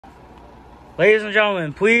Ladies and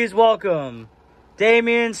gentlemen, please welcome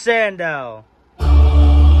Damian Sandow.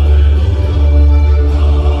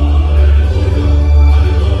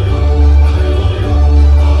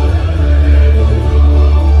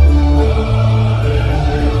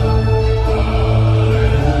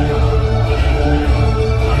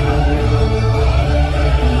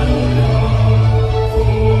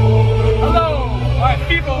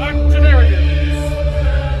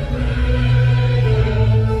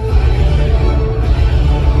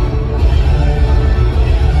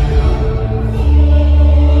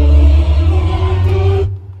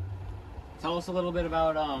 Tell us a little bit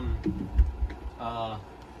about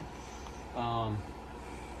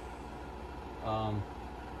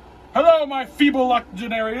Hello, my feeble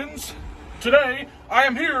octogenarians. Today, I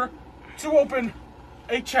am here to open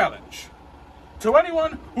a challenge to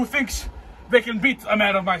anyone who thinks they can beat a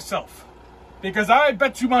man of myself. Because I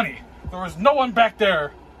bet you money there is no one back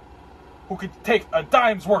there who could take a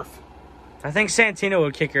dime's worth. I think Santino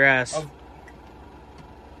would kick your ass.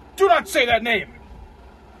 Do not say that name.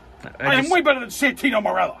 I am way better than Santino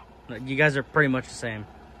Marella. You guys are pretty much the same.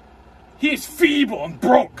 He is feeble and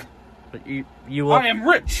broke. But you look... I am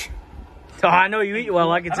rich. Oh, I know you eat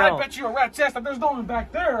well, I can tell. I bet you a rat's ass that there's no one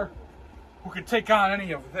back there who can take on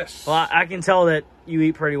any of this. Well, I can tell that you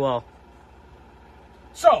eat pretty well.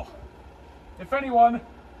 So, if anyone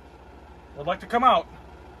would like to come out,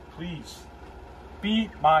 please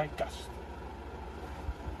be my guest.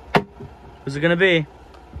 Who's it gonna be?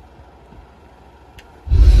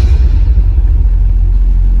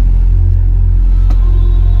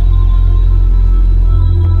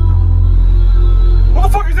 What the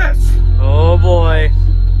fuck is this? Oh boy.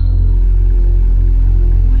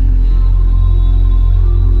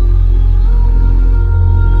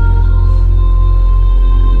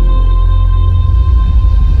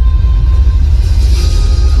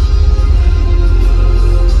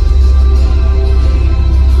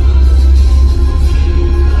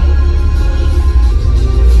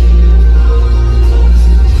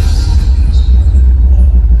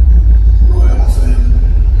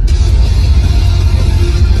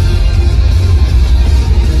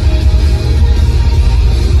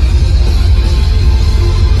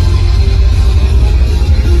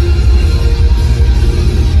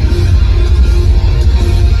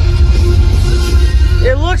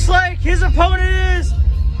 It looks like his opponent is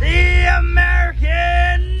the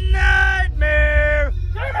American Nightmare,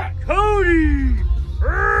 Cody Rhodes.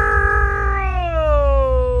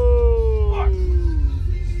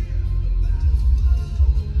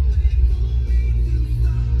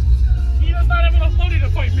 He does not have enough money to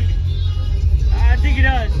fight me. I think he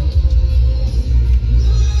does.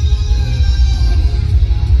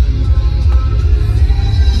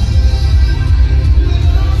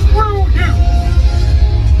 Screw you.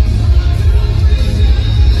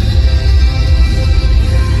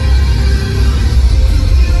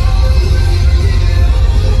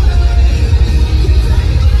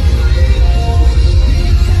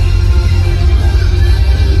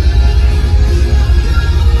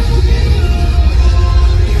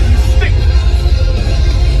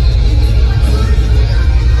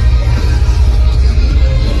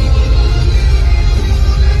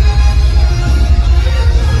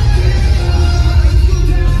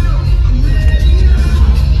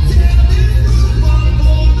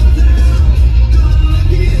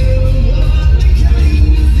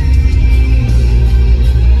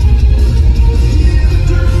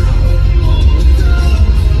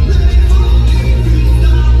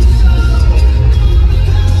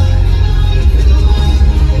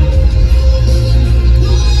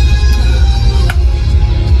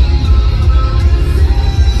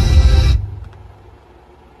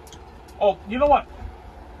 Oh, you know what?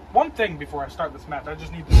 One thing before I start this match, I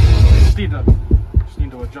just need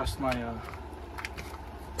to adjust my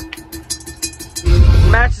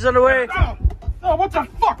Match is underway. Oh, what the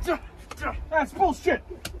fuck? That's bullshit.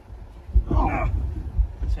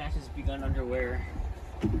 this match has begun underwear.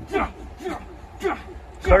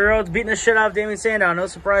 Cody Rhodes beating the shit out of Damian Sandow. No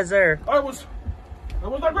surprise there. I was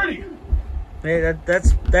not ready. Hey,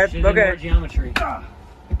 that's Should've been more okay. geometry.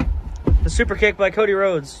 The super kick by Cody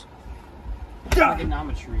Rhodes.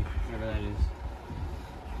 Trigonometry, whatever that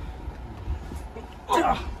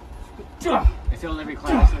is. I failed every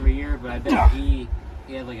class every year, but I bet he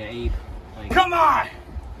had like an 8. Like, Come on.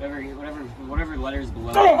 Whatever letters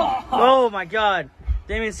below. Oh my god.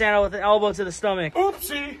 Damian Sandow with an elbow to the stomach.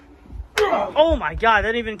 Oopsie. Oh my god,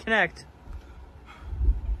 that didn't even connect.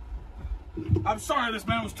 I'm sorry this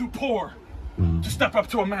man was too poor to step up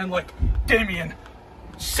to a man like Damian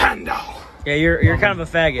Sandow. Yeah, you're kind of a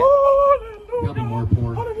faggot. Hallelujah. You'll be more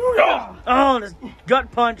poor. Hallelujah. Oh, and his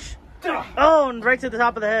gut punch. Oh, and right to the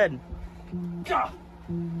top of the head.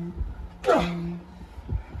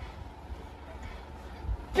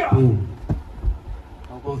 Ooh.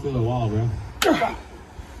 Don't go through the wall, bro.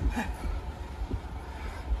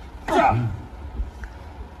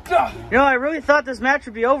 You know, I really thought this match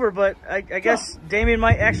would be over, but I guess Damian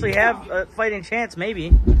might actually have a fighting chance,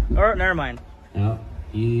 maybe. Or, never mind. No.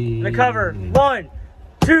 In the cover. 1,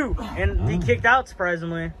 2. And he kicked out,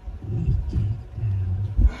 surprisingly.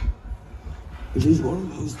 This is one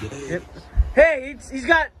of those days. Yep. Hey, he's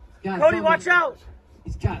got... Cody, watch out!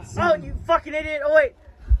 He's got Oh, something. you fucking idiot. Oh, wait.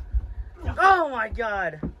 Oh, my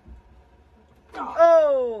God.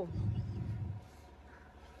 Oh.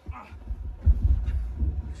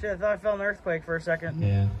 Shit, I thought I felt an earthquake for a second.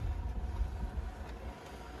 Yeah.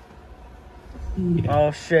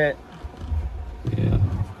 Oh, shit. Yeah.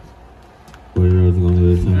 Cody Rhodes going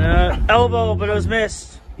to this time. Elbow, but it was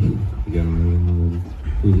missed. You got him.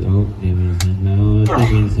 Oh, Damian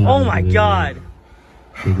Sandow. Oh, my God.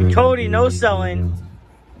 Cody, no selling.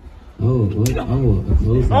 Oh, what? Oh, a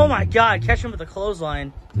clothesline. Oh, my God. Catch him with a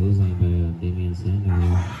clothesline. Clothesline by Damian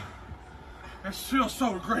Sandow. It feels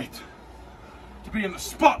so great to be in the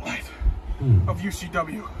spotlight of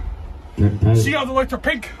UCW. See how the lights are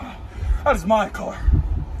pink? That is my color.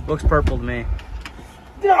 Looks purple to me.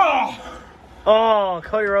 Oh, Oh,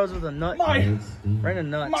 Cody Rhodes with a nut. Right in the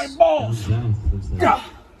nuts. my balls. Big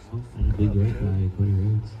right by Cody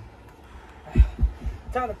Rhodes.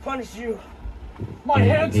 Time to punish you. My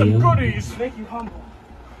handsome goodies. Make you humble.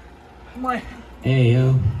 My Hey,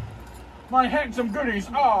 yo. handsome goodies.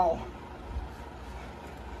 Oh.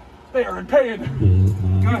 They are in pain.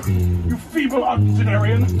 You feeble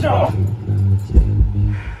octogenarian. Oh.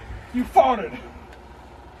 You farted.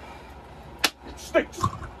 It stinks.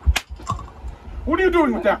 What are you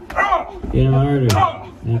doing with that? Oh. Get him harder.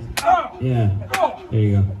 Oh. Yeah. Oh. There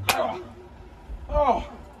you go. Oh. Oh.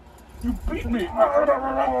 You beat me.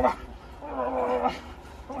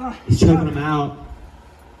 He's choking him out.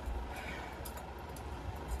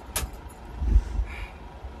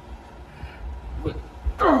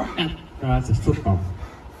 Oh, that's a football.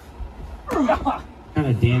 What kind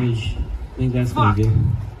of damage I think that's gonna do?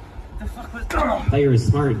 The fuck was I thought you were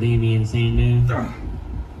smart, Damian Sandow.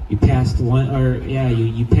 You passed one, or yeah,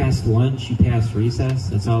 you passed lunch, you passed recess.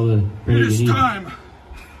 That's all the It credit is you need. time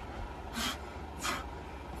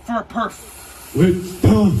for a perf. It's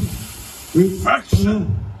time. It's Action.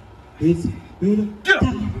 time. It's Get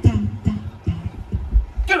up.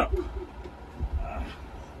 Get up.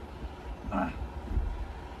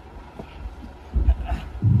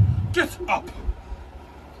 Get up.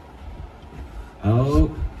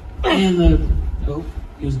 Oh, and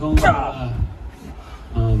he was going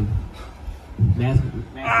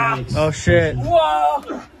mathematics. Oh, shit.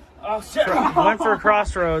 Whoa. Oh, shit. Went for a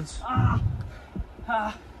crossroads.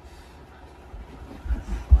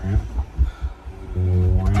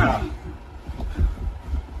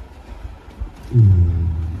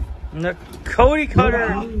 And the Cody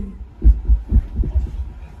Cutter.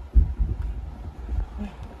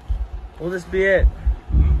 Will this be it?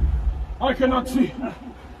 I cannot see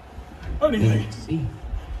anything. See,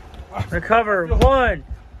 Recover. 1,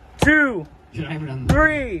 2, should I have it on the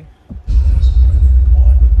 3.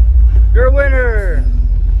 Your winner,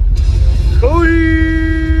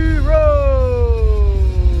 Cody Rhodes.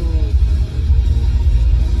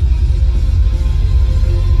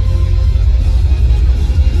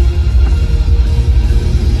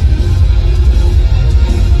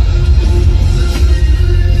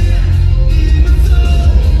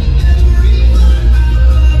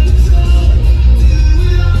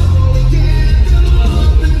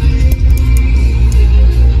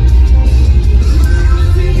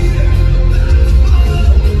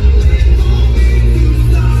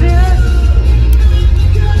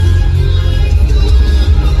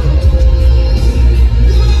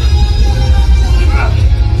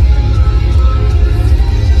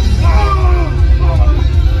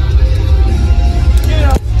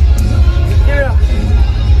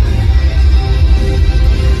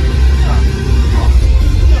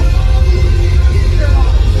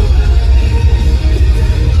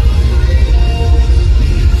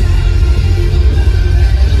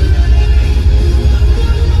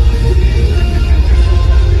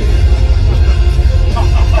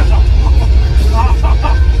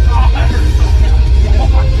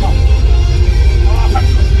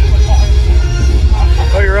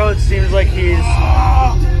 Seems like he's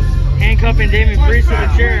handcuffing Damian Priest to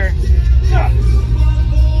the chair.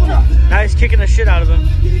 Now he's kicking the shit out of him.